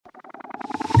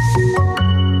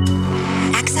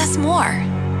us more.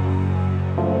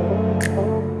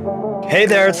 Hey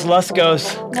there, it's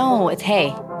Luskos. No, it's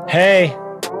hey. Hey,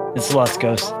 it's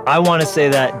Luskos. I want to say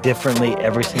that differently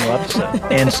every single episode,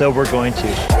 and so we're going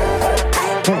to.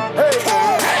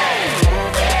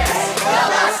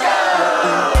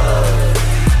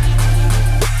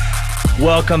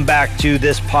 Welcome back to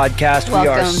this podcast. Welcome. We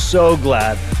are so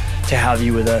glad to have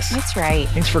you with us. That's right.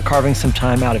 Thanks for carving some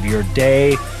time out of your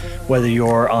day, whether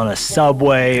you're on a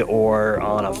subway or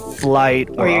on a flight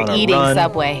or you're on a eating run.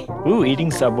 Subway. Ooh,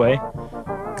 eating Subway.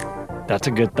 That's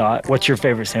a good thought. What's your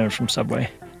favorite sandwich from Subway?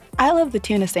 I love the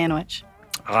tuna sandwich.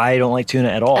 I don't like tuna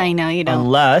at all. I know you don't.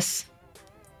 Unless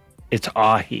it's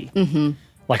ahi. Mm-hmm.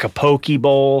 Like a poke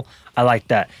bowl. I like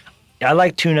that. I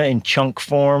like tuna in chunk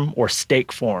form or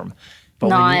steak form. But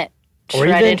Not or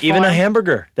shredded even a form.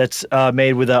 hamburger that's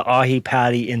made with an ahi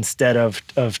patty instead of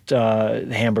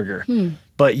hamburger.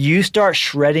 But you start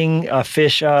shredding a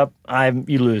fish up,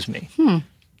 you lose me.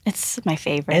 It's my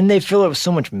favorite. And they fill it with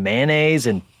so much mayonnaise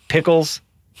and pickles.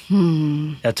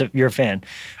 You're a fan.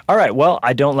 All right, well,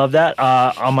 I don't love that.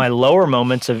 On my lower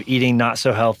moments of eating not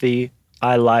so healthy,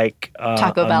 I like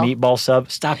Taco a Bell. meatball sub.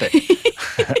 Stop it.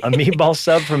 A meatball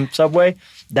sub from Subway,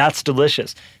 that's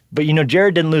delicious. But you know,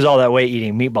 Jared didn't lose all that weight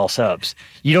eating meatball subs.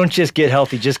 You don't just get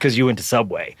healthy just because you went to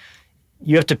Subway.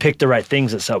 You have to pick the right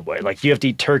things at Subway. Like you have to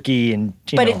eat turkey and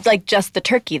But it's like just the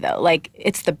turkey though. Like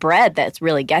it's the bread that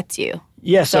really gets you.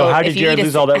 Yeah, so how did Jared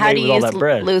lose all that weight with all that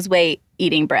bread? Lose weight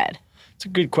eating bread? It's a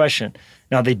good question.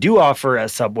 Now, they do offer at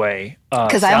Subway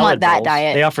Because I want that bowls.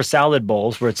 diet. They offer salad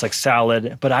bowls where it's like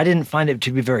salad, but I didn't find it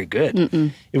to be very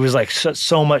good. It was like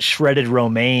so much shredded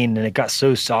romaine, and it got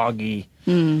so soggy.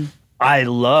 I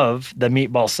love the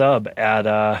meatball sub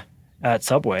at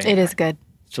Subway. It is good.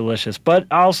 It's delicious. But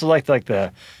I also like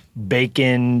the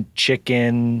bacon,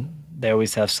 chicken. They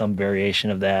always have some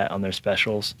variation of that on their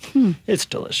specials. It's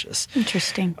delicious.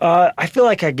 Interesting. I feel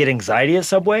like I get anxiety at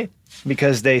Subway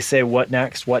because they say, what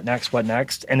next, what next, what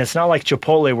next? And it's not like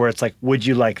Chipotle where it's like, would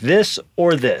you like this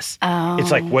or this? Oh.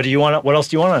 It's like, what do you want? What else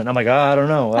do you want? And I'm like, I don't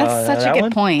know. That's such a good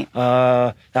one? point.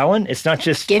 That one? It's not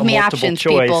just Give a me multiple options,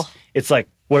 choice. people. It's like,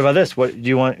 what about this? What do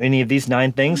you want? Any of these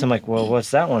 9 things? I'm like, well,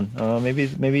 what's that one? Maybe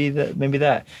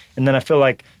that. And then I feel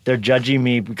like they're judging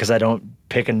me because I don't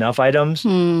pick enough items,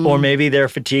 or maybe they're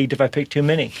fatigued if I pick too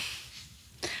many.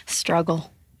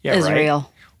 Struggle Yeah, is right?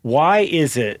 real. Why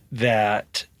is it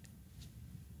that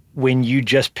when you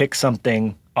just pick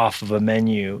something off of a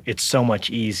menu, it's so much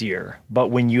easier, but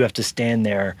when you have to stand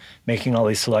there making all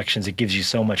these selections, it gives you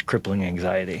so much crippling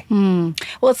anxiety?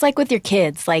 Well, it's like with your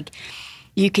kids. Like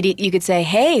you could say,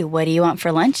 "Hey, what do you want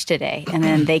for lunch today?" And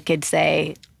then they could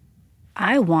say,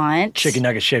 "I want Chicken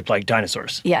nuggets shaped like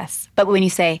dinosaurs. Yes. But when you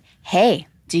say, "Hey,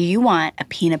 do you want a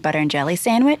peanut butter and jelly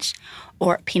sandwich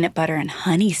or a peanut butter and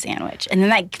honey sandwich?" And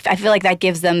then I feel like that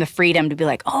gives them the freedom to be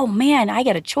like, "Oh man, I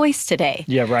got a choice today."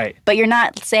 Yeah, right. But you're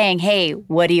not saying, "Hey,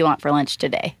 what do you want for lunch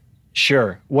today?"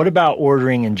 Sure. What about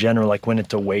ordering in general, like when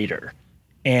it's a waiter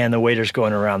and the waiter's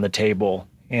going around the table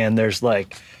and there's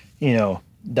like,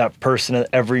 that person at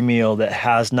every meal that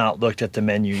has not looked at the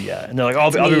menu yet. And they're like,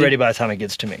 I'll be ready by the time it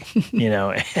gets to me,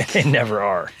 and they never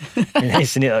are. And they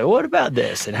say, like, what about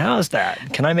this? And how's that?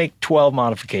 Can I make 12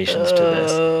 modifications to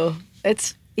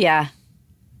this?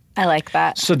 I like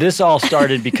that. So this all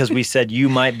started because we said you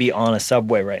might be on a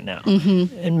Subway right now.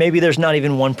 Mm-hmm. And maybe there's not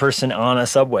even one person on a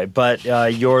Subway, but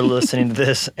you're listening to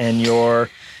this and you're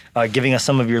giving us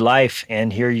some of your life,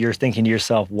 and here you're thinking to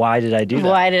yourself, why did I do that?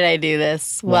 Why did I do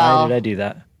this? Why did I do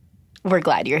that? We're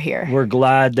glad you're here. We're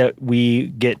glad that we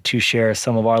get to share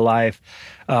some of our life.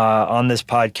 On this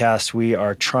podcast, we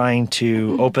are trying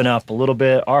to open up a little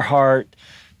bit our heart,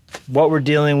 what we're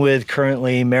dealing with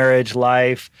currently, marriage,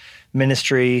 life,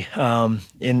 ministry.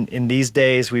 In these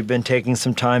days, we've been taking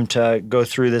some time to go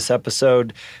through. This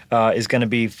episode is going to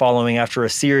be following after a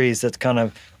series that's kind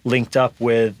of linked up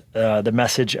with the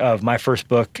message of my first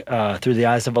book, Through the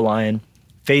Eyes of a Lion,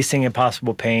 Facing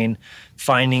Impossible Pain,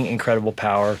 Finding Incredible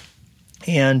Power.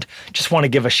 And just want to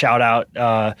give a shout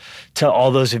out to all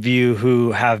those of you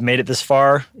who have made it this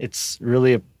far. It's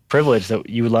really a privilege that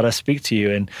you would let us speak to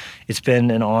you. And it's been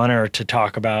an honor to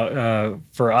talk about,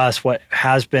 for us, what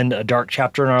has been a dark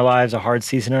chapter in our lives, a hard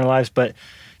season in our lives, but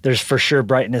there's for sure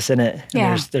brightness in it.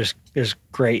 Yeah. And there's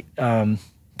great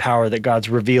power that God's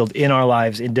revealed in our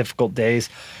lives in difficult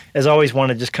days. As always, want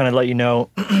to just kind of let you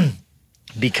know,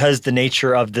 because the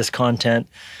nature of this content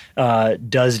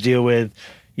does deal with,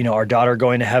 our daughter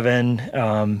going to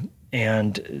heaven,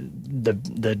 and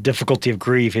the difficulty of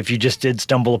grief. If you just did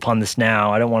stumble upon this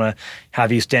now, I don't want to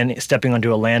have you stepping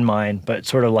onto a landmine, but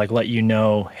sort of like let you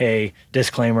know, hey,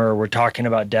 disclaimer, we're talking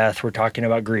about death, we're talking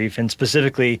about grief, and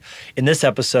specifically in this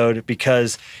episode,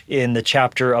 because in the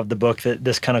chapter of the book that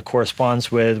this kind of corresponds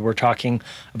with, we're talking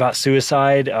about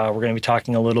suicide. We're going to be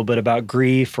talking a little bit about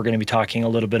grief. We're going to be talking a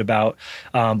little bit about,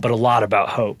 but a lot about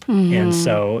hope. And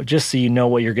so just so you know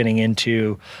what you're getting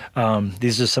into,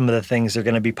 these are some of the things that are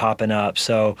going to be popping up.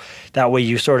 So that way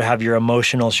you sort of have your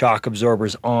emotional shock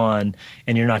absorbers on,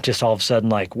 and you're not just all of a sudden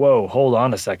like, whoa, hold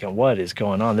on a second, what is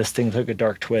going on? This thing took a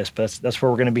dark twist. But that's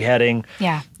where we're going to be heading.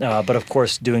 Yeah. But of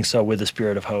course, doing so with the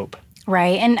spirit of hope.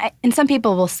 Right. And some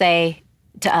people will say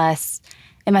to us,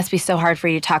 it must be so hard for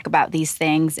you to talk about these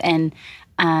things. And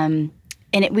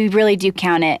we really do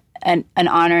count it an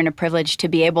honor and a privilege to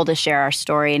be able to share our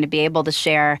story and to be able to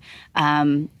share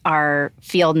our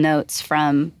field notes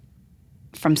from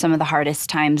some of the hardest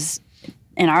times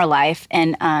in our life.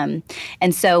 And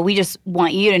so we just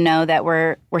want you to know that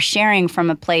we're sharing from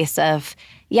a place of,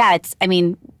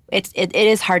 it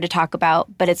is hard to talk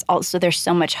about, but it's also, there's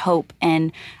so much hope,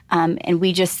 and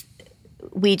we just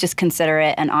consider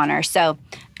it an honor. So,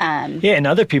 and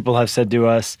other people have said to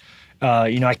us,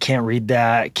 I can't read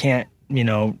that. I can't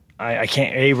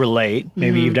relate.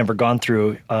 Maybe you've never gone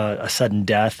through a sudden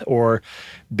death, or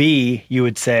B, you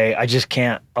would say, I just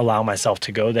can't allow myself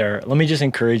to go there. Let me just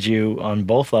encourage you on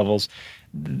both levels.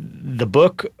 The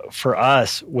book for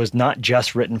us was not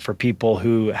just written for people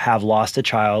who have lost a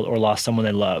child or lost someone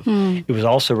they love. It was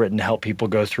also written to help people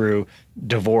go through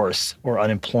divorce or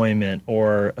unemployment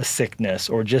or a sickness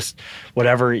or just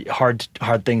whatever hard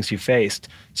things you faced.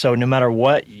 So no matter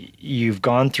what you've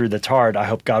gone through that's hard, I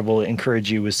hope God will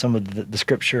encourage you with some of the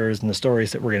scriptures and the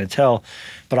stories that we're going to tell.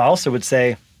 But I also would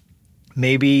say,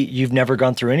 maybe you've never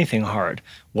gone through anything hard.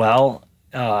 Well,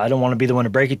 I don't want to be the one to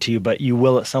break it to you, but you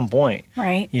will at some point.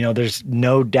 Right. There's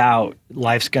no doubt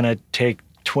life's going to take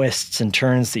twists and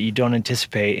turns that you don't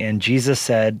anticipate. And Jesus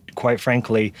said, quite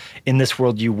frankly, in this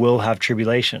world you will have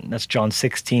tribulation. That's John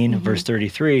 16, verse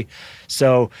 33.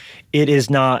 So it is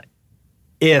not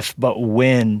if, but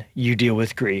when you deal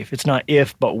with grief. It's not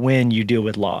if, but when you deal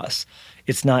with loss.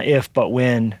 It's not if, but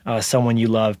when someone you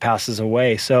love passes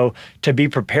away. So to be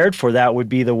prepared for that would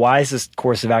be the wisest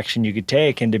course of action you could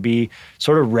take, and to be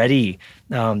sort of ready.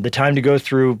 The time to go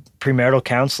through premarital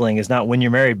counseling is not when you're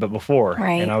married, but before.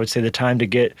 Right. And I would say the time to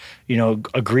get,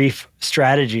 a grief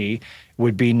strategy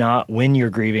would be not when you're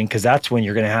grieving, because that's when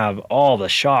you're going to have all the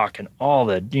shock and all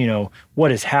the,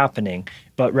 what is happening,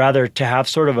 but rather to have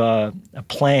sort of a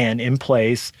plan in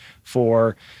place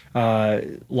for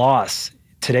loss.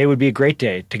 Today would be a great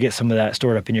day to get some of that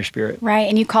stored up in your spirit. Right.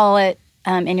 And you call it,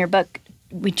 in your book,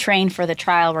 we train for the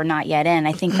trial we're not yet in.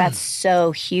 I think that's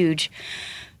so huge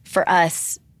for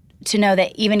us to know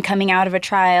that even coming out of a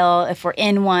trial, if we're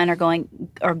in one or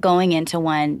going into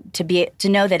one, to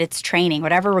know that it's training.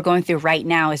 Whatever we're going through right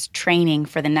now is training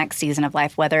for the next season of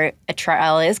life, whether a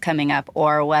trial is coming up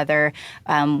or whether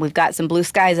we've got some blue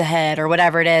skies ahead or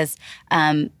whatever it is.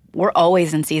 We're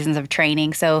always in seasons of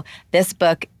training. So this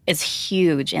book is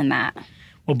huge in that.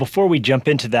 Well, before we jump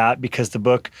into that, because the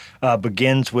book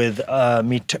begins with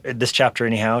this chapter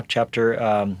anyhow,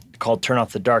 chapter called Turn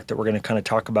Off the Dark, that we're going to kind of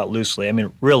talk about loosely. I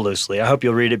mean, real loosely. I hope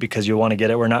you'll read it because you'll want to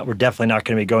get it. We're definitely not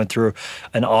going to be going through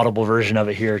an audible version of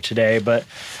it here today. But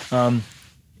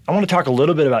I want to talk a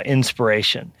little bit about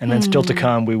inspiration. And then still to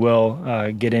come, we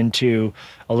will get into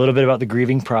a little bit about the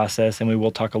grieving process, and we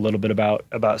will talk a little bit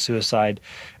about suicide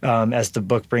as the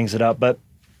book brings it up. But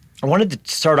I wanted to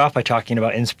start off by talking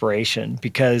about inspiration,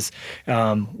 because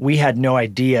we had no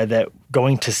idea that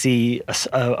going to see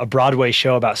a Broadway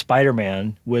show about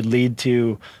Spider-Man would lead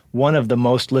to one of the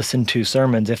most listened to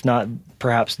sermons, if not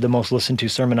perhaps the most listened to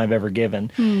sermon I've ever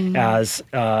given, as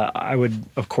I would,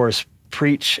 of course,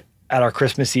 preach at our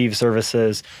Christmas Eve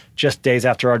services just days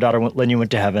after our daughter Lenya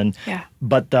went to heaven. Yeah.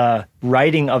 But the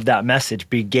writing of that message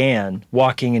began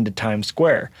walking into Times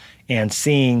Square and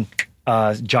seeing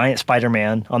giant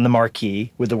Spider-Man on the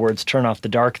marquee with the words "Turn Off the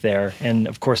Dark" there. And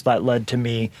of course, that led to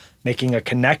me making a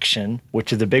connection,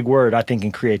 which is a big word, I think,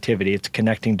 in creativity. It's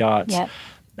connecting dots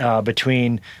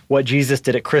between what Jesus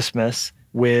did at Christmas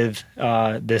with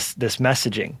this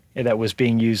messaging that was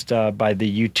being used by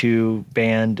the U2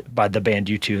 band, by the band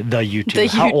U2, the U2.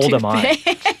 How old am I?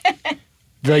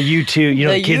 The U2,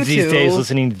 the kids these days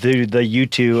listening to the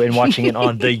U2 and watching it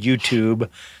on the YouTube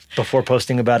before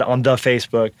posting about it on the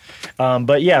Facebook.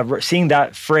 But yeah, seeing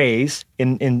that phrase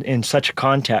in such a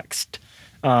context,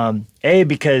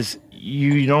 because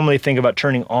you normally think about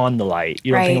turning on the light.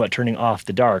 You don't think about turning off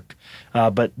the dark.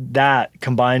 But that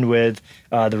combined with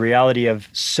the reality of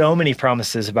so many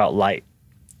promises about light.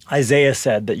 Isaiah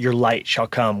said that your light shall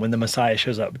come when the Messiah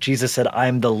shows up. Jesus said, I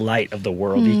am the light of the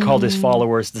world. He called his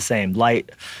followers the same. Light,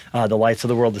 the lights of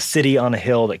the world, the city on a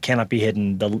hill that cannot be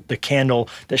hidden, the candle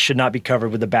that should not be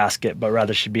covered with a basket, but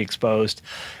rather should be exposed.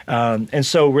 And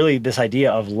so really this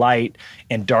idea of light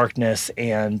and darkness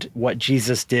and what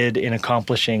Jesus did in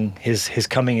accomplishing his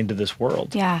coming into this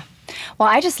world. Yeah. Well,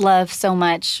 I just love so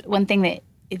much. One thing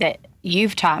that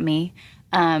you've taught me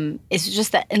is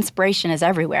just that inspiration is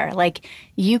everywhere. Like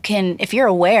you can, if you're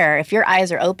aware, if your eyes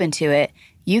are open to it,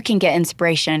 you can get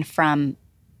inspiration from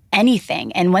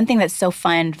anything. And one thing that's so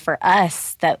fun for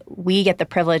us that we get the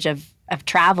privilege of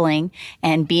traveling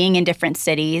and being in different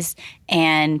cities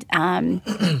and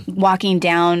walking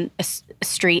down a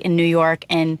street in New York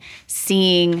and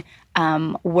seeing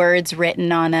words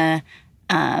written on a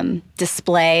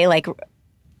display. Like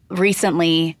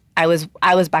recently, I was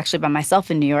actually by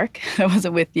myself in New York. I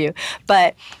wasn't with you,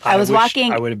 but I was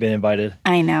walking. I would have been invited.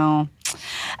 I know.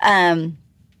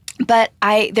 But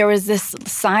there was this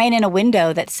sign in a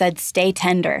window that said, "Stay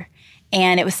tender."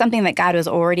 And it was something that God was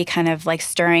already kind of like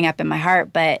stirring up in my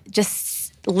heart, but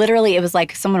just literally it was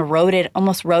like someone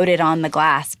almost wrote it on the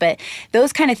glass. But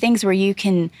those kind of things where you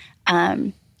can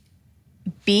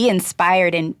be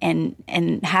inspired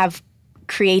and have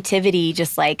creativity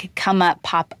just like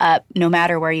pop up no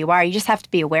matter where you are. You just have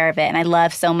to be aware of it. And I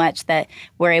love so much that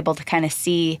we're able to kind of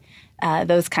see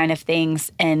those kind of things.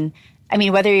 And I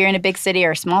mean, whether you're in a big city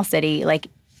or a small city, like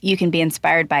you can be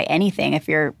inspired by anything. If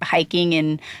you're hiking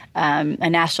in a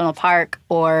national park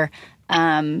or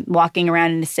walking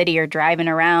around in the city or driving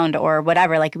around or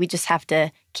whatever, like we just have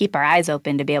to keep our eyes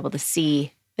open to be able to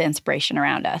see the inspiration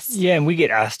around us. Yeah, and we get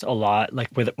asked a lot, like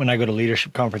when I go to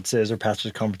leadership conferences or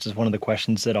pastors conferences, one of the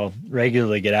questions that I'll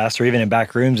regularly get asked, or even in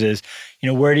back rooms, is,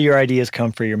 where do your ideas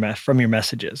come from your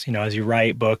messages? As you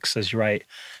write books, as you write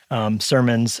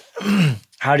sermons,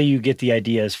 how do you get the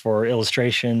ideas for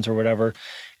illustrations or whatever?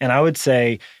 And I would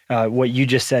say what you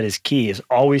just said is key, is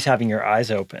always having your eyes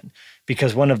open.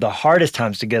 Because one of the hardest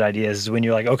times to get ideas is when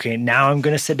you're like, okay, now I'm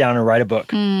going to sit down and write a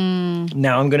book.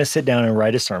 Now I'm going to sit down and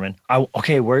write a sermon.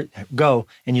 Where go?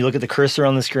 And you look at the cursor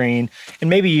on the screen, and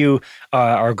maybe you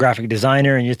are a graphic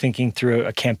designer and you're thinking through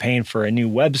a campaign for a new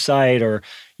website, or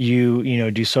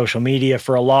you do social media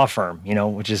for a law firm,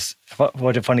 which is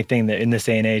what a funny thing that in this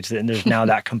day and age that there's now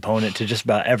that component to just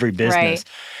about every business.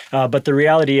 Right. But the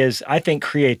reality is, I think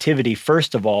creativity,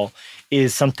 first of all,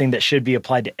 is something that should be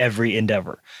applied to every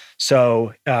endeavor.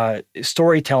 So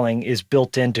storytelling is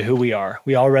built into who we are.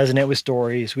 We all resonate with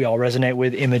stories. We all resonate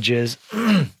with images,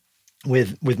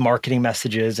 with marketing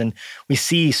messages, and we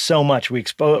see so much. We're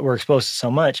exposed to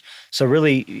so much. So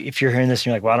really, if you're hearing this and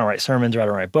you're like, well, I don't write sermons or I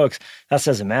don't write books, that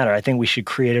doesn't matter. I think we should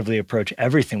creatively approach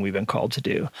everything we've been called to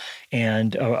do,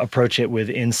 and approach it with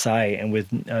insight and with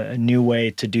a new way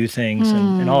to do things,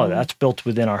 and all of that. That's built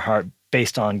within our heart,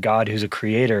 based on God, who's a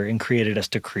creator and created us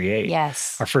to create.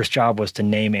 Yes. Our first job was to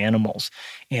name animals.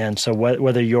 And so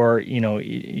whether you're,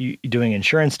 doing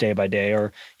insurance day by day,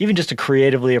 or even just to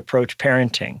creatively approach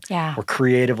parenting, or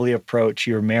creatively approach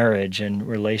your marriage and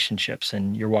relationships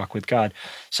and your walk with God.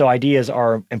 So ideas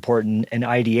are important and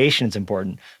ideation is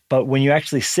important. But when you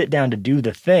actually sit down to do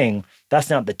the thing, that's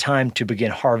not the time to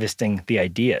begin harvesting the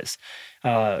ideas.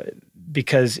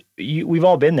 Because we've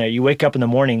all been there. You wake up in the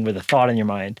morning with a thought in your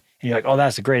mind, and you're like, oh,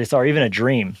 that's the greatest thought, or even a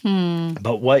dream.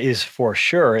 But what is for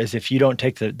sure is if you don't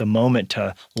take the moment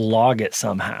to log it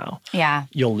somehow,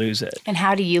 you'll lose it. And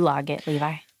how do you log it,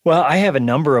 Levi? Well, I have a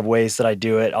number of ways that I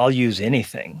do it. I'll use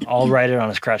anything. I'll write it on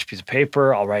a scratch piece of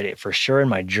paper. I'll write it for sure in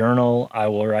my journal. I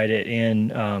will write it in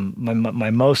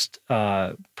my most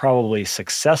probably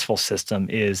successful system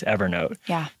is Evernote.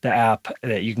 Yeah. The app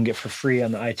that you can get for free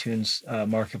on the iTunes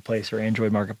Marketplace or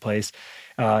Android Marketplace.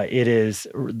 It is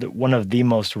one of the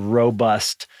most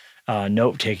robust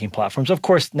note-taking platforms. Of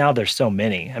course, now there's so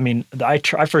many. I mean, I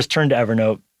first turned to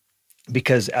Evernote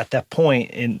because at that point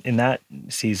in that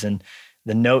season,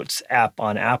 the Notes app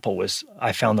on Apple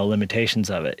I found the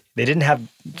limitations of it. They didn't have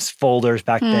folders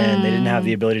back then. They didn't have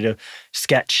the ability to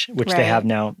sketch, which they have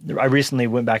now. I recently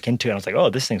went back into it and I was like, oh,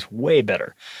 this thing's way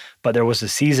better. But there was a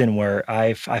season where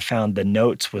I found the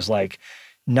Notes was like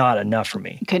not enough for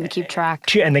me. You couldn't keep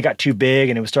track. And they got too big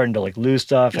and it was starting to like lose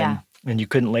stuff. And you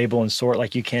couldn't label and sort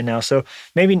like you can now. So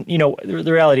maybe,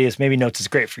 the reality is maybe Notes is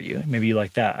great for you. Maybe you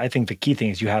like that. I think the key thing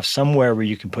is you have somewhere where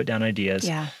you can put down ideas,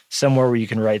 somewhere where you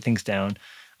can write things down.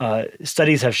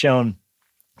 Studies have shown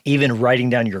even writing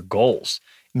down your goals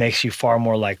makes you far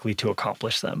more likely to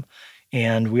accomplish them.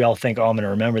 And we all think, oh, I'm going to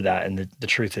remember that. And the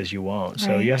truth is you won't.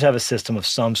 So you have to have a system of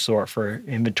some sort for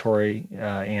inventory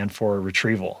and for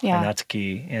retrieval. Yeah. And that's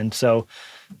key. And so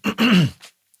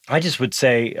I just would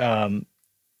say,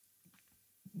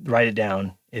 write it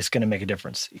down. It's going to make a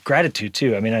difference. Gratitude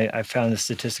too. I mean, I found this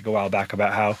statistic a while back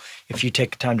about how if you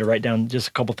take time to write down just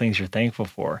a couple things you're thankful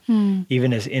for,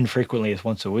 even as infrequently as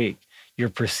once a week, your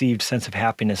perceived sense of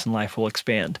happiness in life will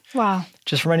expand. Wow.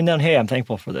 Just writing down, hey, I'm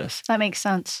thankful for this. That makes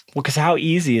sense. Well, because how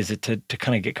easy is it to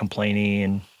kind of get complaining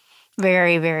and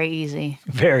Very, very easy.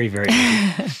 very, very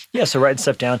easy. Yeah, so writing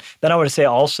stuff down. Then I would say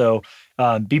also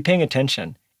be paying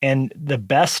attention. And the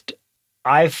best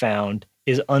I've found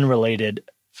is unrelated,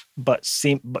 but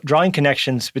drawing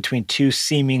connections between two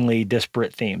seemingly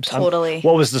disparate themes. Totally.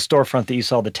 What was the storefront that you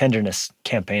saw the tenderness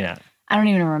campaign at? I don't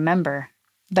even remember.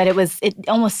 But it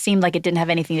almost seemed like it didn't have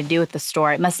anything to do with the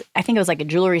store. I think it was like a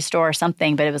jewelry store or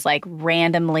something, but it was like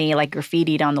randomly like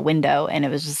graffitied on the window. And it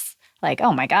was just like,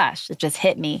 oh my gosh, it just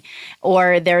hit me.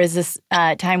 Or there was this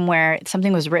time where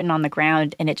something was written on the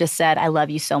ground and it just said, I love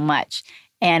you so much.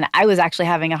 And I was actually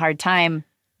having a hard time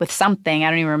with something. I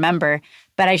don't even remember.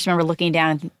 But I just remember looking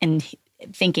down and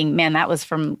thinking, man, that was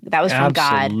from God.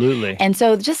 Absolutely. And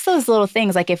so just those little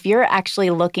things, like if you're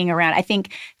actually looking around, I think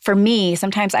for me,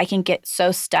 sometimes I can get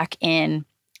so stuck in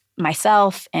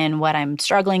myself and what I'm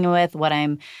struggling with, what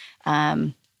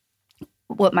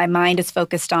my mind is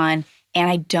focused on, and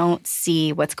I don't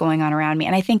see what's going on around me.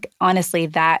 And I think honestly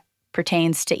that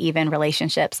pertains to even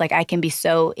relationships. Like I can be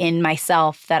so in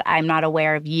myself that I'm not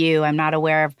aware of you. I'm not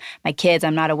aware of my kids.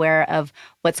 I'm not aware of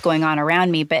what's going on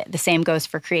around me. But the same goes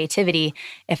for creativity.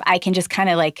 If I can just kind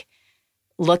of like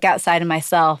look outside of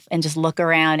myself and just look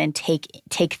around and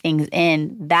take things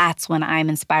in, that's when I'm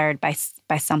inspired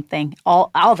by something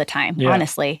all the time,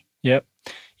 honestly. Yep.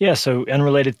 Yeah. So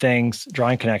unrelated things,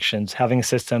 drawing connections, having a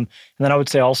system. And then I would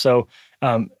say also,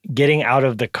 getting out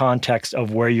of the context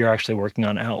of where you're actually working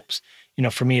on helps.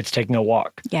 For me, it's taking a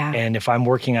walk. Yeah. And if I'm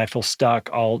working, I feel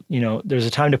stuck. There's a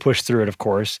time to push through it, of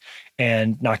course,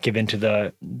 and not give into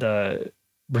the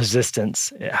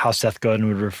resistance, how Seth Godin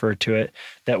would refer to it,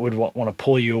 that would want to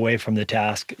pull you away from the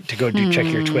task to go check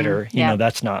your Twitter.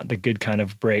 That's not the good kind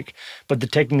of break. But the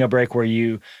taking a break where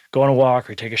you go on a walk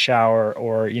or take a shower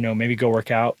or, maybe go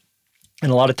work out.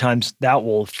 And a lot of times that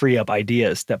will free up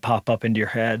ideas that pop up into your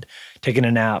head. Taking a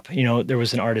nap. There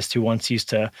was an artist who once used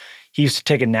to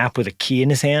take a nap with a key in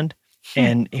his hand,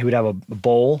 and he would have a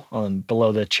bowl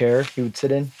below the chair he would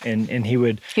sit in, and he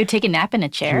would take a nap in a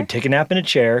chair? He would take a nap in a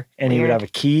chair, and Weird. He would have a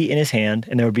key in his hand,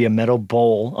 and there would be a metal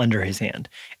bowl under his hand.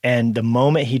 And the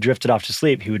moment he drifted off to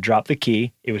sleep, he would drop the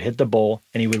key, it would hit the bowl,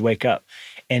 and he would wake up.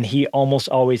 And he almost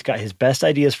always got his best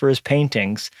ideas for his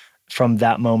paintings from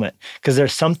that moment. Because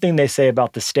there's something they say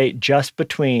about the state just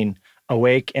between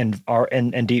awake and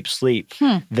deep sleep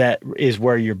that is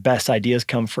where your best ideas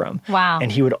come from. Wow.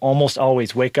 And he would almost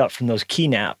always wake up from those key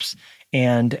naps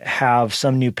and have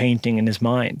some new painting in his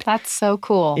mind. That's so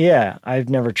cool. Yeah, I've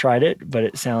never tried it, but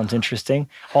it sounds interesting.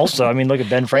 Also, I mean, look at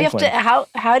Ben Franklin.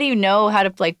 How do you know how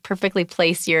to like perfectly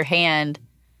place your hand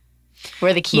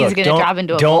where the key is going to drop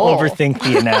into a bowl? Don't overthink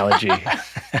the analogy.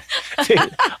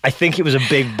 I think it was a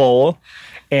big bowl,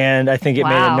 and I think it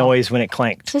made a noise when it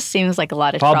clanked. Just seems like a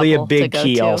lot of probably trouble a big to go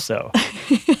key to. Also.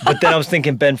 But then I was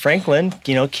thinking Ben Franklin,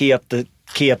 key up the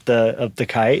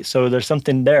kite. So there's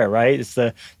something there, right? It's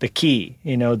the key,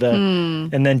 and then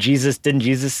didn't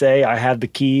Jesus say, I have the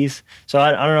keys? So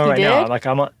I don't know now. Like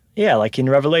like in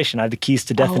Revelation, I have the keys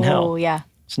to death and hell. Oh, yeah.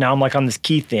 So now I'm like on this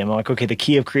key theme. I'm like, okay, the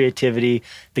key of creativity,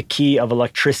 the key of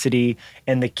electricity,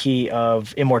 and the key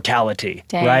of immortality,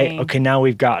 right? Okay, now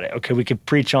we've got it. Okay, we can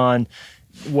preach on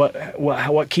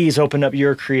what keys open up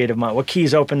your creative mind, what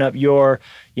keys open up your,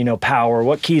 power,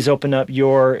 what keys open up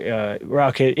your,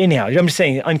 okay, anyhow, I'm just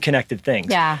saying unconnected things.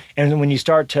 Yeah. And when you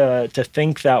start to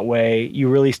think that way, you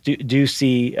really do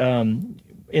see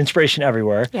inspiration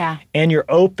everywhere. Yeah. And you're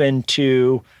open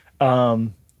to,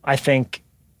 I think,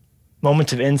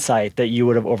 moments of insight that you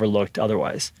would have overlooked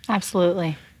otherwise.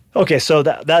 Absolutely. Okay, so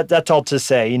that's all to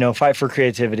say, fight for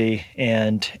creativity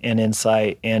and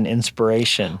insight and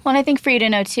inspiration. Well, and I think for you to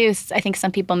know too, I think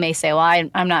some people may say, well,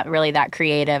 I'm not really that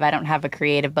creative. I don't have a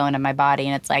creative bone in my body.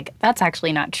 And it's like, that's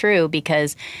actually not true,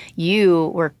 because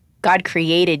God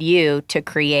created you to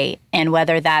create. And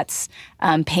whether that's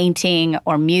painting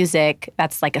or music,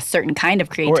 that's like a certain kind of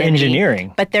creativity. Or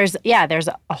engineering. But there's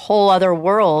a whole other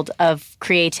world of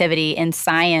creativity in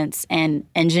science and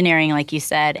engineering, like you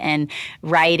said, and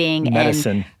writing.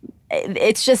 Medicine. And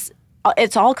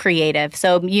it's all creative.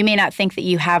 So you may not think that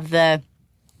you have the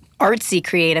artsy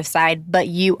creative side, but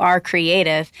you are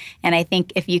creative. And I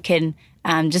think if you can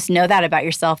just know that about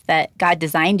yourself, that God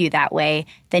designed you that way,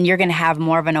 then you're going to have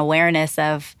more of an awareness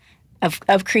of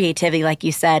creativity, like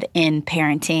you said, in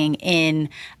parenting,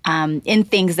 in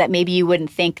things that maybe you wouldn't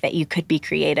think that you could be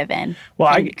creative in. Well,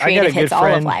 I got a good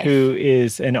friend who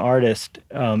is an artist,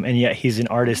 and yet he's an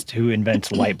artist who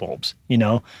invents light bulbs,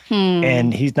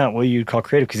 and he's not what you'd call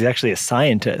creative because he's actually a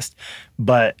scientist.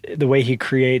 But the way he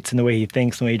creates and the way he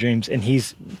thinks and the way he dreams, and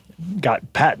he's got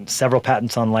several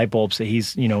patents on light bulbs that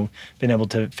he's, been able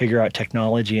to figure out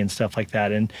technology and stuff like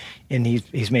that. And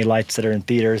he's made lights that are in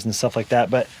theaters and stuff like that.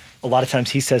 But a lot of times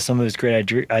he says some of his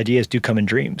great ideas do come in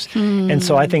dreams. And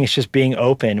so I think it's just being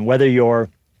open, whether you're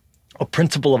a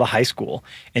principal of a high school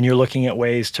and you're looking at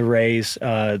ways to raise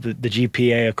the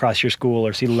GPA across your school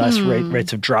or see less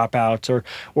rates of dropouts,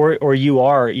 or you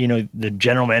are, the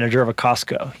general manager of a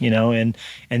Costco,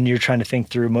 and you're trying to think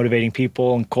through motivating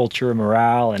people and culture and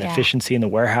morale and efficiency in the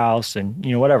warehouse and,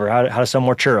 whatever, how to sell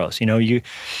more churros,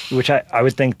 which I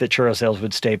would think that churro sales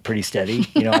would stay pretty steady.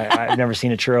 I've never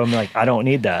seen a churro and be like, I don't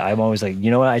need that. I'm always like,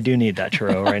 you know what? I do need that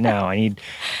churro right now.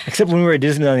 Except when we were at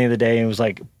Disneyland the other day and it was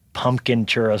like, pumpkin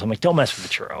churros. I'm like, don't mess with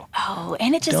the churro. Oh,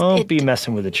 and don't be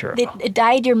messing with the churro. It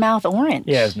dyed your mouth orange.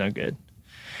 Yeah, it's no good.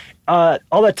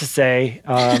 All that to say,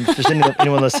 if there's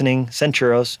anyone listening, send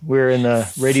churros. We're in the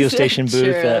radio station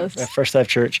booth at First Life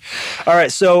Church. All right,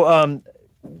 so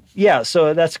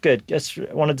so that's good.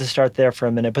 I wanted to start there for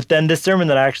a minute. But then this sermon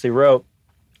that I actually wrote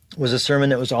was a sermon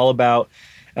that was all about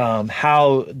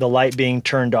how the light being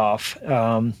turned off,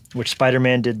 which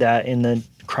Spider-Man did that in the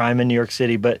crime in New York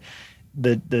City, but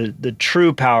the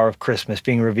true power of Christmas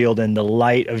being revealed in the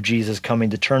light of Jesus coming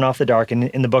to turn off the dark. And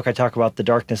in the book, I talk about the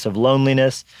darkness of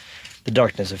loneliness, the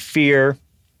darkness of fear,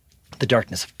 the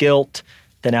darkness of guilt.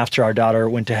 Then after our daughter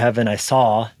went to heaven, I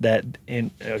saw that,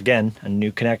 again, a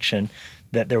new connection,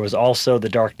 that there was also the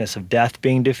darkness of death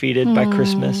being defeated by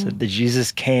Christmas, that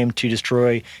Jesus came to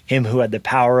destroy him who had the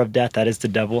power of death, that is the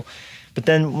devil. But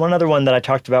then one other one that I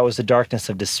talked about was the darkness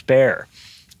of despair.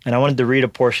 And I wanted to read a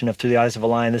portion of Through the Eyes of a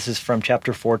Lion. This is from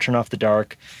chapter 4, Turn Off the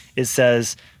Dark. It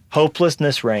says,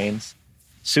 hopelessness reigns.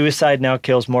 Suicide now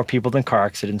kills more people than car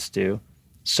accidents do.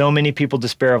 So many people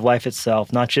despair of life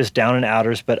itself, not just down and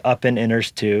outers, but up and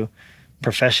inners too.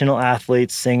 Professional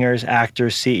athletes, singers,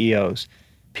 actors, CEOs.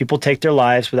 People take their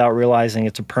lives without realizing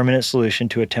it's a permanent solution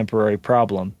to a temporary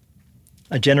problem.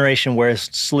 A generation wears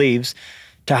sleeves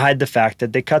to hide the fact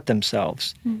that they cut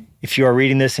themselves. If you are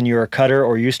reading this and you're a cutter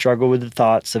or you struggle with the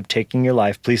thoughts of taking your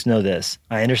life, please know this.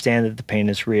 I understand that the pain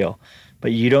is real,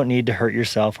 but you don't need to hurt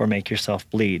yourself or make yourself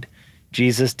bleed.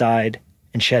 Jesus died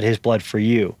and shed his blood for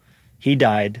you. He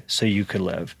died so you could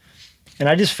live. And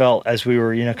I just felt as we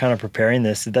were, kind of preparing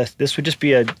this, that this would just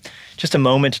be a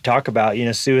moment to talk about.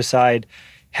 Suicide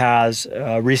has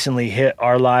recently hit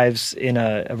our lives in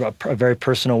a very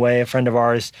personal way. A friend of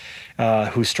ours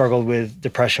who struggled with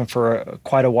depression for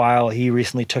quite a while, he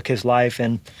recently took his life.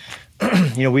 And,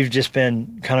 we've just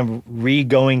been kind of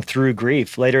re-going through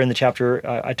grief. Later in the chapter,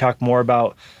 I talk more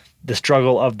about the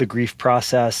struggle of the grief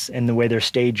process and the way there's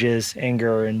stages,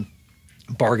 anger and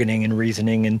bargaining and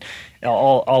reasoning and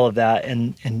all of that.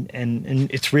 And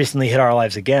it's recently hit our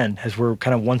lives again as we're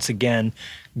kind of once again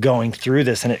going through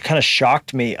this. And it kind of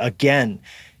shocked me again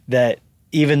that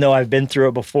even though I've been through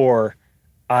it before,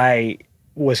 I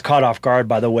was caught off guard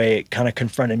by the way it kind of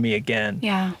confronted me again.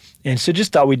 Yeah. And so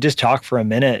just thought we'd just talk for a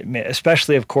minute,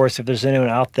 especially, of course, if there's anyone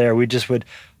out there, we just would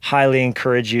highly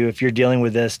encourage you, if you're dealing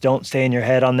with this, don't stay in your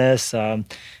head on this. I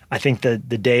think the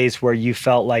days where you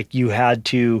felt like you had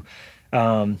to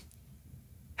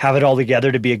have it all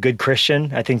together to be a good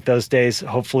Christian, I think those days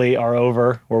hopefully are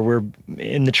over, where we're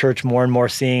in the church more and more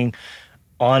seeing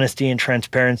honesty and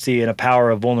transparency and a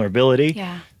power of vulnerability.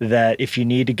 Yeah. That if you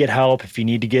need to get help, if you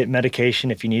need to get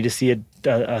medication, if you need to see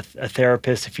a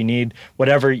therapist, if you need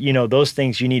whatever, those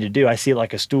things you need to do. I see it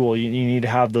like a stool. You need to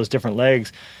have those different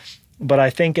legs. But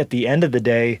I think at the end of the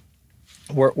day,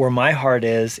 where my heart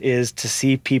is to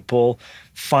see people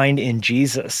find in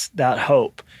Jesus that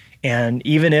hope. And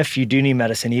even if you do need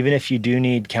medicine, even if you do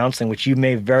need counseling, which you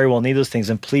may very well need those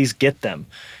things, and please get them,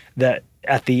 that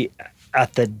at the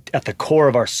core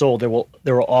of our soul, there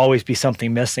will always be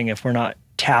something missing if we're not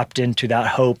tapped into that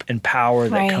hope and power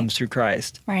that comes through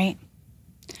Christ. Right.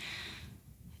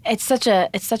 It's such a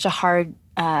hard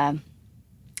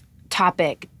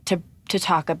topic to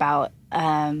talk about.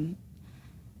 But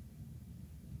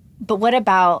what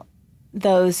about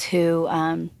those who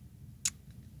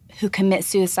commit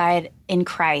suicide in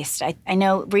Christ? I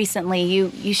know recently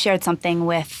you shared something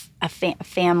with a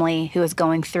family who was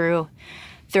going through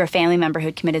through a family member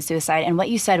who'd committed suicide. And what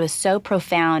you said was so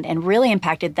profound and really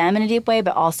impacted them in a deep way,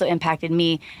 but also impacted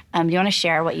me. Do you want to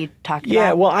share what you talked about?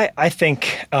 Yeah, well, I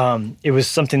think it was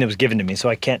something that was given to me, so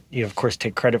I can't, of course,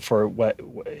 take credit for what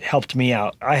helped me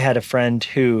out. I had a friend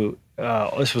who,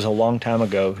 this was a long time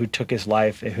ago, who took his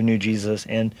life, who knew Jesus,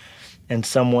 and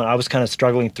someone, I was kind of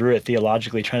struggling through it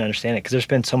theologically, trying to understand it, because there's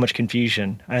been so much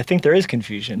confusion. I think there is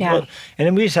confusion. Yeah. And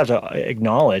then we just have to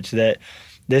acknowledge that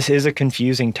this is a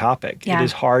confusing topic. Yeah. It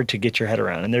is hard to get your head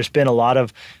around. And there's been a lot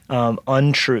of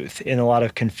untruth and a lot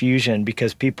of confusion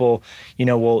because people,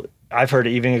 I've heard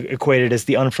it even equated as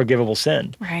the unforgivable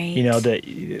sin. Right.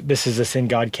 That this is a sin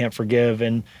God can't forgive.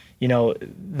 And,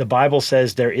 the Bible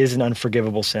says there is an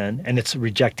unforgivable sin, and it's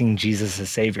rejecting Jesus as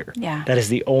Savior. Yeah. That is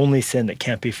the only sin that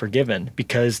can't be forgiven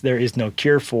because there is no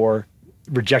cure for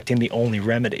rejecting the only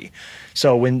remedy.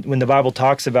 So when the Bible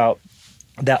talks about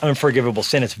that unforgivable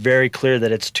sin, it's very clear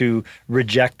that it's to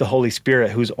reject the Holy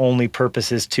Spirit, whose only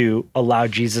purpose is to allow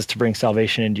Jesus to bring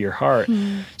salvation into your heart.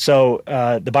 So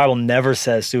the Bible never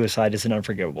says suicide is an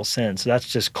unforgivable sin. So that's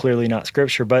just clearly not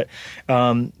Scripture. But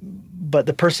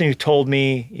the person who told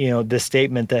me, this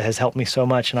statement that has helped me so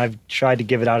much, and I've tried to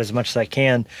give it out as much as I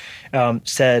can,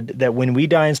 said that when we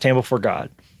die and stand before God,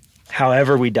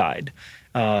 however we died,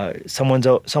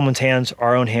 someone's hands,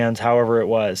 our own hands, however it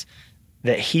was,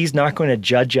 that he's not going to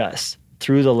judge us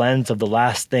through the lens of the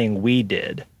last thing we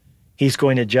did. He's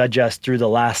going to judge us through the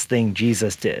last thing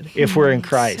Jesus did, if we're in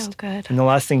Christ. So good. And the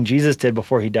last thing Jesus did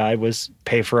before he died was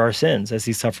pay for our sins as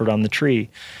he suffered on the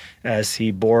tree, as he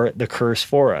bore the curse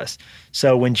for us.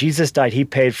 So when Jesus died, he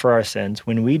paid for our sins.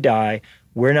 When we die,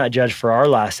 we're not judged for our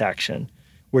last action.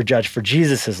 We're judged for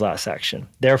Jesus's last action.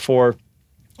 Therefore,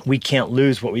 we can't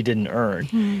lose what we didn't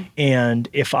earn. And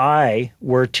if I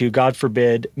were to, God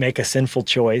forbid, make a sinful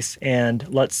choice and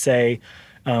let's say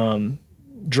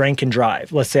drink and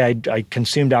drive. Let's say I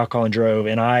consumed alcohol and drove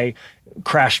and I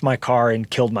crashed my car and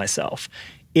killed myself.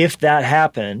 If that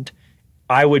happened,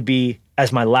 I would be,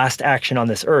 as my last action on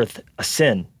this earth, a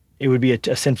sin. It would be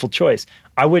a sinful choice.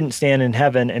 I wouldn't stand in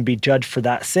heaven and be judged for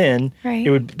that sin. Right. It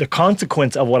would, the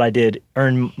consequence of what I did,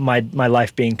 earned my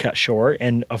life being cut short,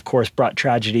 and of course brought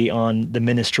tragedy on the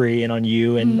ministry and on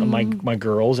you and on my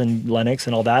girls and Lennox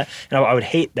and all that. And I would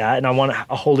hate that, and I want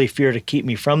a holy fear to keep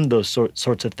me from those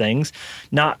sorts of things.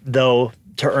 Not though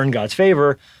to earn God's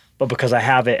favor, but because I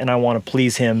have it and I want to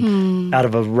please Him out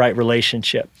of a right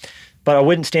relationship. But I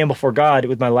wouldn't stand before God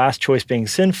with my last choice being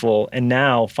sinful and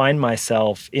now find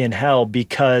myself in hell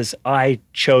because I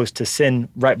chose to sin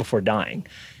right before dying.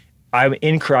 I'm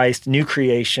in Christ, new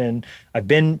creation. I've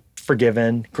been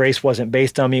forgiven. Grace wasn't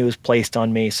based on me, it was placed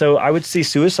on me. So I would see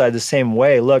suicide the same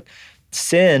way. Look,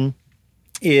 sin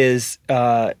is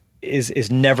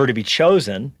never to be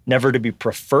chosen, never to be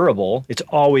preferable. It's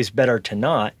always better to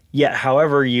not. Yet,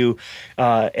 however you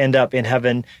end up in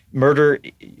heaven, murder,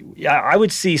 I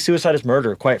would see suicide as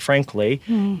murder, quite frankly.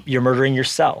 You're murdering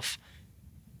yourself.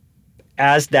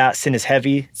 As that, sin is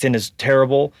heavy, sin is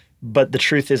terrible, but the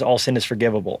truth is all sin is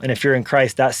forgivable. And if you're in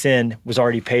Christ, that sin was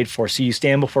already paid for. So you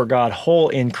stand before God whole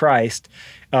in Christ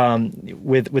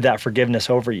with that forgiveness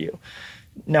over you.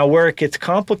 Now, where it gets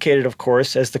complicated, of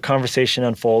course, as the conversation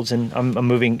unfolds, and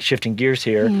I'm shifting gears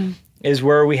here, is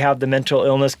where we have the mental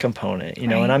illness component,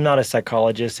 Right. and I'm not a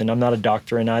psychologist and I'm not a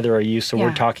doctor and neither are you. So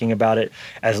we're talking about it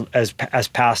as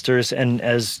pastors and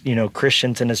as,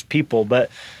 Christians and as people.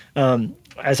 But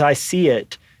as I see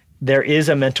it, there is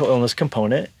a mental illness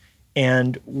component,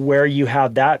 and where you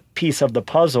have that piece of the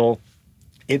puzzle,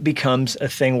 it becomes a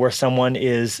thing where someone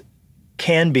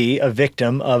can be a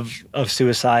victim of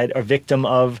suicide, a victim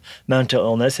of mental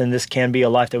illness, and this can be a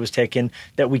life that was taken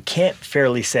that we can't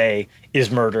fairly say is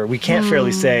murder. We can't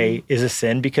fairly say is a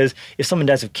sin, because if someone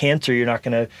dies of cancer, you're not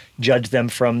going to judge them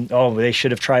from, they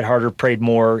should have tried harder, prayed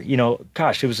more.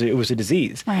 Gosh, it was a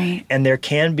disease. Right. And there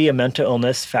can be a mental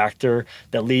illness factor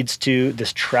that leads to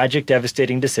this tragic,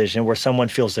 devastating decision where someone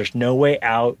feels there's no way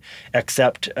out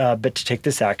except but to take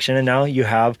this action. And now you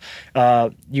have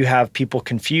people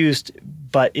confused,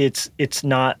 but it's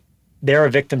not. They're a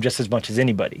victim just as much as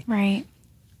anybody. Right.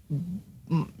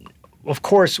 Of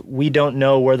course, we don't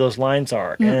know where those lines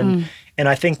are. And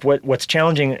I think what's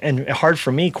challenging and hard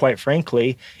for me, quite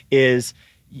frankly, is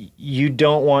you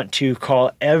don't want to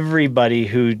call everybody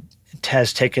who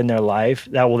has taken their life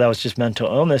that was just mental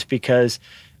illness, because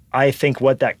I think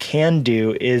what that can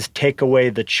do is take away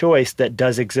the choice that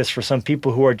does exist for some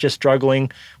people who are just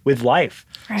struggling with life,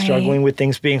 struggling with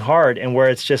things being hard, and where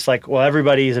it's just like, well,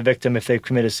 everybody is a victim if they've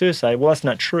committed suicide. Well, that's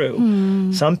not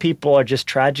true. Some people are just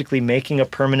tragically making a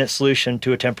permanent solution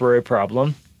to a temporary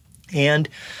problem. And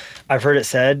I've heard it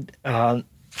said,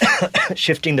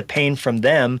 shifting the pain from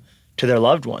them to their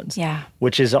loved ones, Yeah.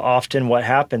 which is often what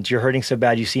happens. You're hurting so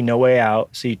bad, you see no way out,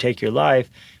 so you take your life.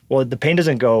 Well, the pain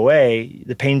doesn't go away.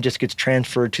 The pain just gets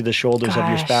transferred to the shoulders of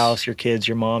your Gosh. spouse, your kids,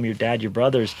 your mom, your dad, your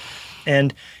brothers.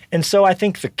 And so I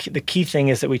think the key thing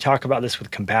is that we talk about this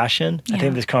with compassion. I Yeah.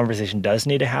 think this conversation does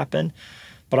need to happen.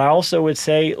 But I also would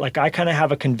say, like, I kind of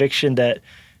have a conviction that,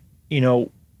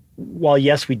 while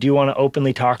yes, we do want to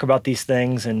openly talk about these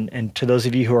things, and to those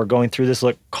of you who are going through this,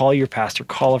 look, call your pastor,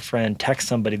 call a friend, text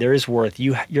somebody. There is worth.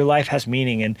 Your life has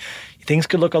meaning, and things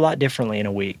could look a lot differently in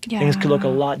a week. Yeah. Things could look a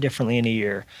lot differently in a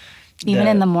year. Even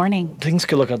in the morning. Things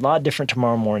could look a lot different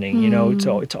tomorrow morning.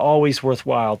 It's always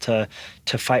worthwhile to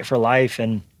fight for life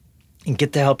and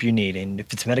get the help you need. And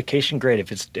if it's medication, great.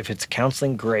 If it's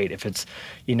counseling, great. If it's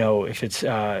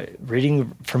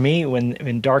reading, for me, when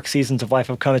in dark seasons of life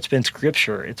have come, it's been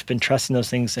scripture. It's been trusting those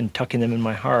things and tucking them in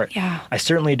my heart. Yeah. I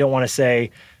certainly don't want to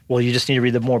say, well, you just need to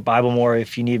read the Bible more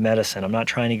if you need medicine. I'm not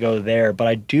trying to go there, but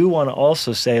I do want to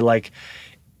also say, like,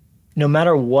 no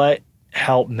matter what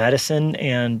help medicine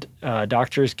and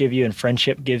doctors give you and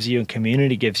friendship gives you and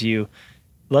community gives you,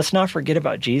 let's not forget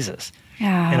about Jesus.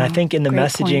 Yeah. And I think in the Great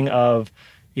messaging point. of,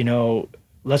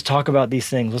 let's talk about these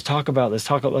things.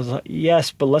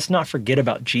 Yes, but let's not forget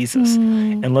about Jesus.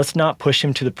 And let's not push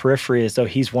him to the periphery as though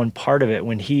he's one part of it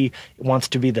when he wants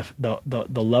to be the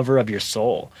lover of your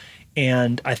soul.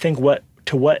 And I think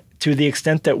to the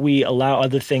extent that we allow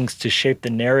other things to shape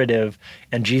the narrative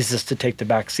and Jesus to take the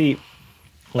back seat,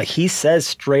 like he says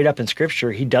straight up in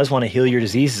scripture, he does want to heal your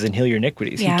diseases and heal your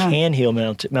iniquities. Yeah. He can heal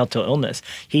mental illness.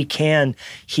 He can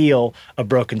heal a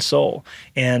broken soul.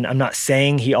 And I'm not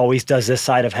saying he always does this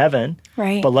side of heaven,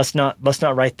 Right. but let's not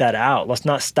write that out. Let's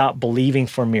not stop believing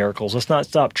for miracles. Let's not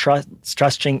stop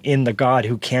trusting in the God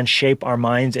who can shape our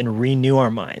minds and renew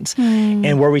our minds.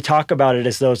 And where we talk about it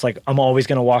as though it's like, I'm always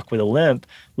going to walk with a limp.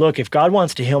 Look, if God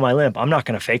wants to heal my limp, I'm not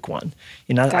going to fake one.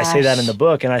 I say that in the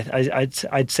book, and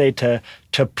I'd say to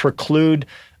preclude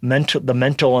the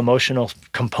mental emotional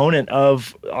component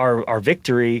of our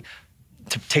victory,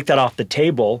 to take that off the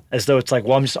table as though it's like,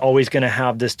 well, I'm just always going to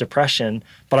have this depression,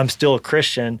 but I'm still a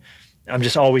Christian. I'm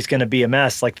just always going to be a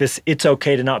mess. Like this, it's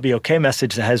okay to not be okay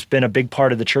message that has been a big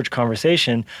part of the church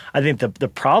conversation. I think the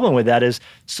problem with that is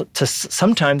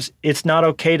sometimes it's not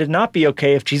okay to not be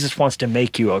okay if Jesus wants to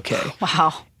make you okay.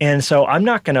 Wow. And so I'm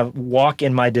not going to walk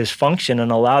in my dysfunction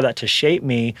and allow that to shape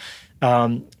me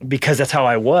because that's how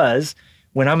I was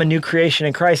when I'm a new creation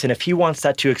in Christ. And if he wants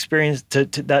that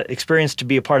that experience to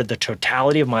be a part of the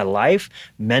totality of my life,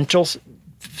 mental,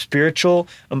 spiritual,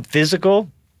 physical,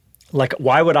 like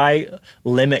why would I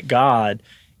limit God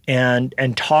and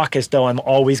talk as though I'm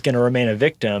always going to remain a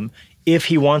victim if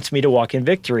he wants me to walk in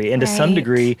victory? And to some Right.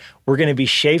 degree, we're going to be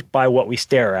shaped by what we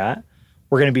stare at.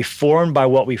 We're going to be formed by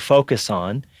what we focus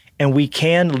on. And we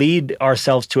can lead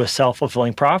ourselves to a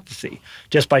self-fulfilling prophecy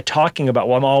just by talking about,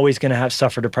 well, I'm always going to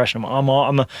suffer depression. I'm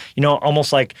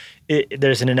almost like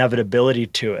there's an inevitability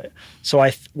to it. So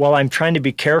while I'm trying to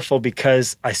be careful,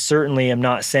 because I certainly am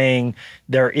not saying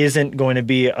there isn't going to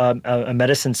be a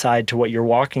medicine side to what you're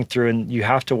walking through, and you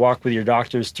have to walk with your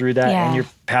doctors through that Yeah. and your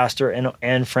pastor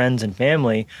and friends and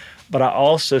family. But I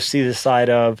also see the side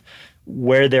of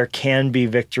where there can be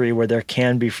victory, where there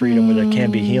can be freedom, where there can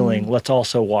be healing, let's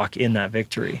also walk in that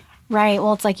victory. Right.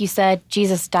 Well, it's like you said,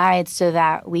 Jesus died so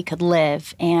that we could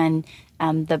live. And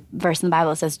the verse in the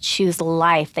Bible says, choose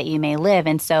life that you may live.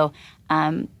 And so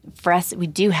for us, we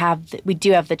do have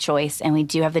the choice, and we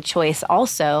do have the choice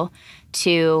also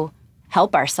to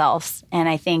help ourselves. And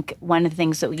I think one of the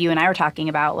things that you and I were talking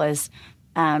about was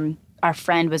our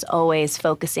friend was always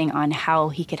focusing on how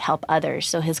he could help others.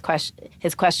 So his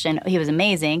question, he was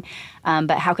amazing,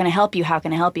 but how can I help you? How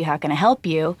can I help you? How can I help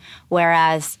you?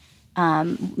 Whereas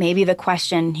maybe the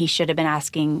question he should have been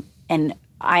asking, and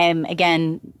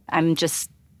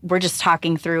we're just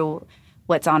talking through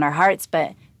what's on our hearts,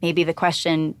 but maybe the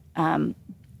question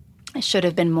should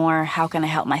have been more, how can I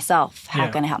help myself? How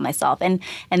Yeah. can I help myself? And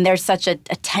there's such a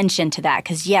tension to that,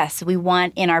 because yes, we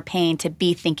want in our pain to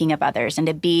be thinking of others and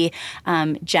to be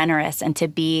generous and to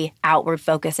be outward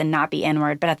focused and not be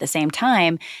inward. But at the same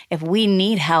time, if we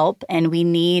need help and we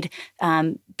need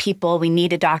people, we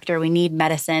need a doctor, we need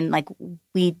medicine, like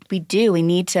we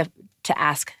need to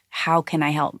ask, how can I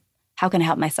help? How can I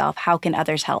help myself? How can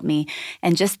others help me?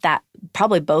 And just that,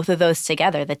 probably both of those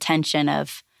together, the tension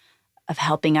of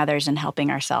helping others and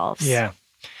helping ourselves. Yeah.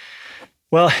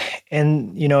 Well,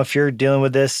 and if you're dealing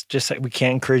with this, just like we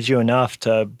can't encourage you enough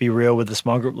to be real with the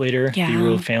small group leader, be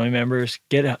real with family members,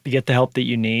 get the help that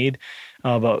you need,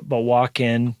 but walk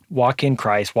in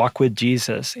Christ, walk with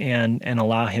Jesus, and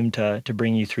allow him to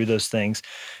bring you through those things.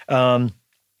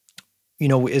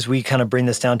 as we kind of bring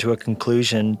this down to a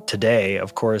conclusion today,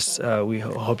 of course, we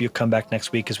hope you'll come back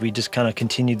next week as we just kind of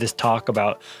continue this talk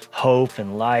about hope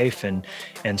and life and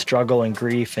struggle and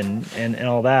grief and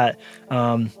all that.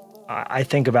 I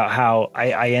think about how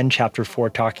I end chapter 4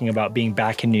 talking about being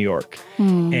back in New York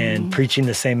and preaching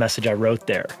the same message I wrote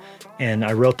there. And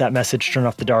I wrote that message, Turn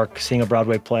Off the Dark, seeing a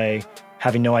Broadway play,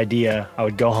 having no idea. I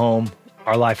would go home,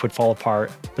 our life would fall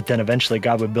apart, but then eventually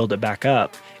God would build it back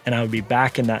up. And I would be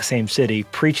back in that same city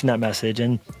preaching that message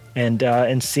and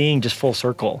seeing just full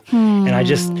circle. And I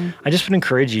just would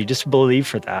encourage you just to believe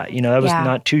for that. That was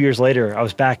not 2 years later. I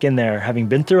was back in there, having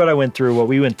been through what I went through, what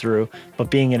we went through, but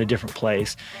being in a different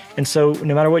place. And so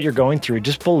no matter what you're going through,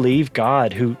 just believe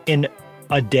God, who in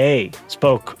a day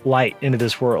spoke light into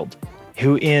this world,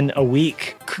 who in a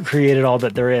week created all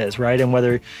that there is, right? And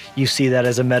whether you see that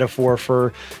as a metaphor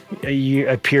for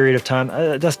a period of time,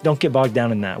 don't get bogged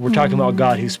down in that. We're talking about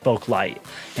God who spoke light,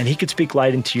 and he could speak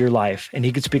light into your life, and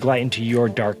he could speak light into your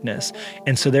darkness.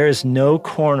 And so there is no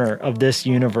corner of this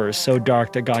universe so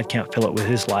dark that God can't fill it with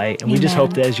his light. And we just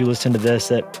hope that as you listen to this,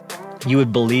 that you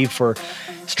would believe for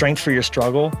strength for your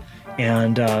struggle,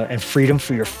 and freedom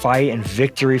for your fight, and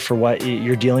victory for what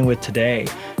you're dealing with today.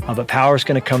 But power is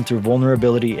going to come through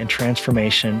vulnerability and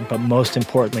transformation, but most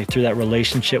importantly, through that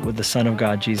relationship with the Son of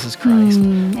God, Jesus Christ.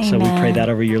 So we pray that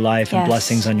over your life and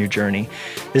blessings on your journey.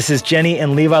 This is Jenny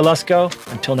and Levi Lusko.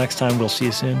 Until next time, we'll see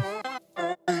you soon.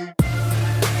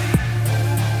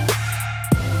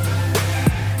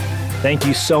 Thank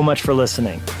you so much for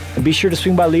listening. And be sure to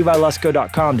swing by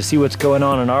levilusko.com to see what's going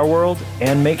on in our world,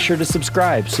 and make sure to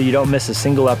subscribe so you don't miss a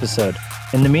single episode.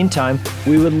 In the meantime,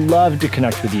 we would love to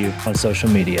connect with you on social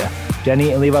media.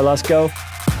 Jenny and Levi Lusko,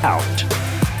 out.